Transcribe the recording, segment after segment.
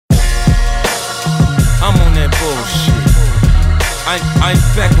bullshit. I ain't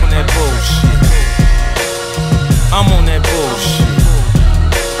back on that bullshit. I'm on that bullshit.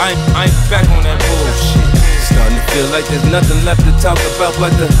 I ain't back on that bullshit. Starting to feel like there's nothing left to talk about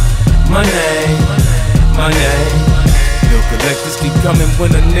but the money. Bill collectors keep coming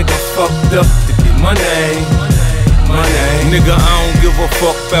when a nigga fucked up to get money. Nigga, I don't give a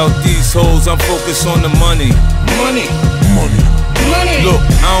fuck about these hoes, I'm focused on the money. Look,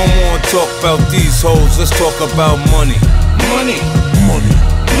 I don't wanna talk about these hoes, let's talk about money.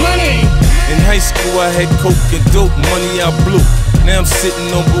 In high school I had coke and dope, money I blew. Now I'm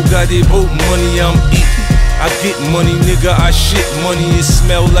sitting on Bugatti boat, money I'm eating. I get money, nigga, I shit money. It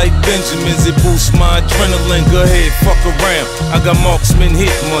smell like Benjamins, it boosts my adrenaline. Go ahead, fuck around, I got marksman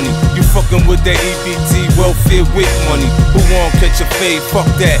hit money. You fucking with that EBT, welfare with money. Who won't catch a fade, fuck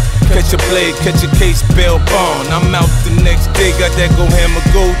that. Catch a blade, catch a case, bail bond. I'm out the next day, got that go hammer,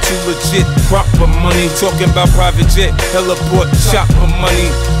 go to legit proper money. Talking about private jet, heliport, chopper money.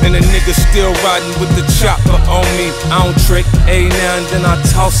 And a nigga still riding with the chopper on me. I don't trick, now and then I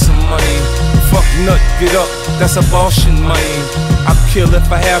toss some money. Fuck nut, get up, that's abortion money. I'll kill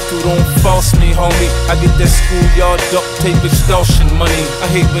if I have to, don't false me, homie. I get that schoolyard duct tape extortion money. I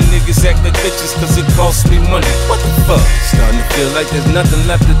hate when niggas act like bitches cause it costs me money. What the fuck? Starting to feel like there's nothing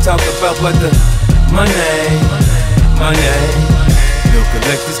left to talk about but the money. Bill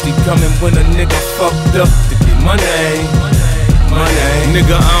collectors keep coming when a nigga fucked up to get money.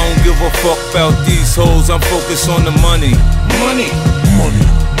 Nigga, I don't give a fuck about these hoes, I'm focused on the money.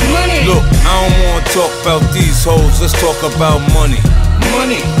 Look, I don't wanna talk about these hoes, let's talk about money.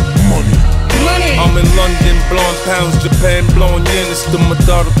 I'm in London, blowing pounds, Japan, blowing yen. It's the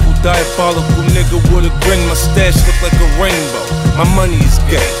methodical, diabolical nigga with a grin. My stash look like a rainbow, my money is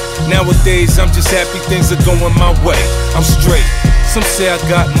gay. Nowadays, I'm just happy things are going my way. I'm straight. Some say I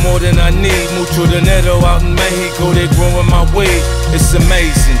got more than I need. Mucho dinero out in Mexico, they growing my weed. It's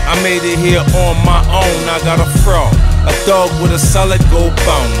amazing, I made it here on my own. I got a fraud, a dog with a solid gold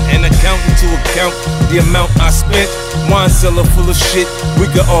bone. An accountant to account the amount I spent. Wine cellar full of shit, we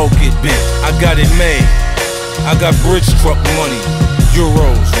could all get bent. I got it made, I got bridge truck money.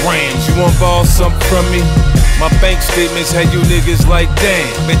 Euros, rands, you want borrow something from me? My bank statements had you niggas like damn.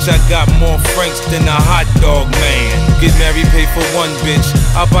 Bitch, I got more francs than a hot dog man. Get married, pay for one bitch,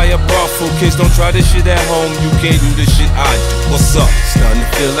 I buy a brothel. Kids don't try this shit at home, you can't do the shit I do. What's up? Starting to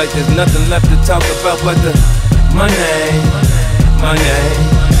feel like there's nothing left to talk about but the money.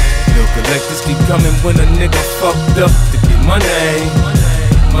 Bill collectors keep coming when a nigga fucked up to get money.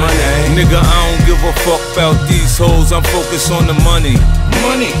 Nigga, I don't give a fuck about these hoes, I'm focused on the money.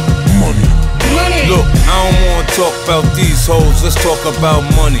 Look, I don't wanna talk about these hoes, let's talk about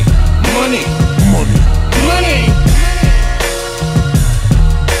money.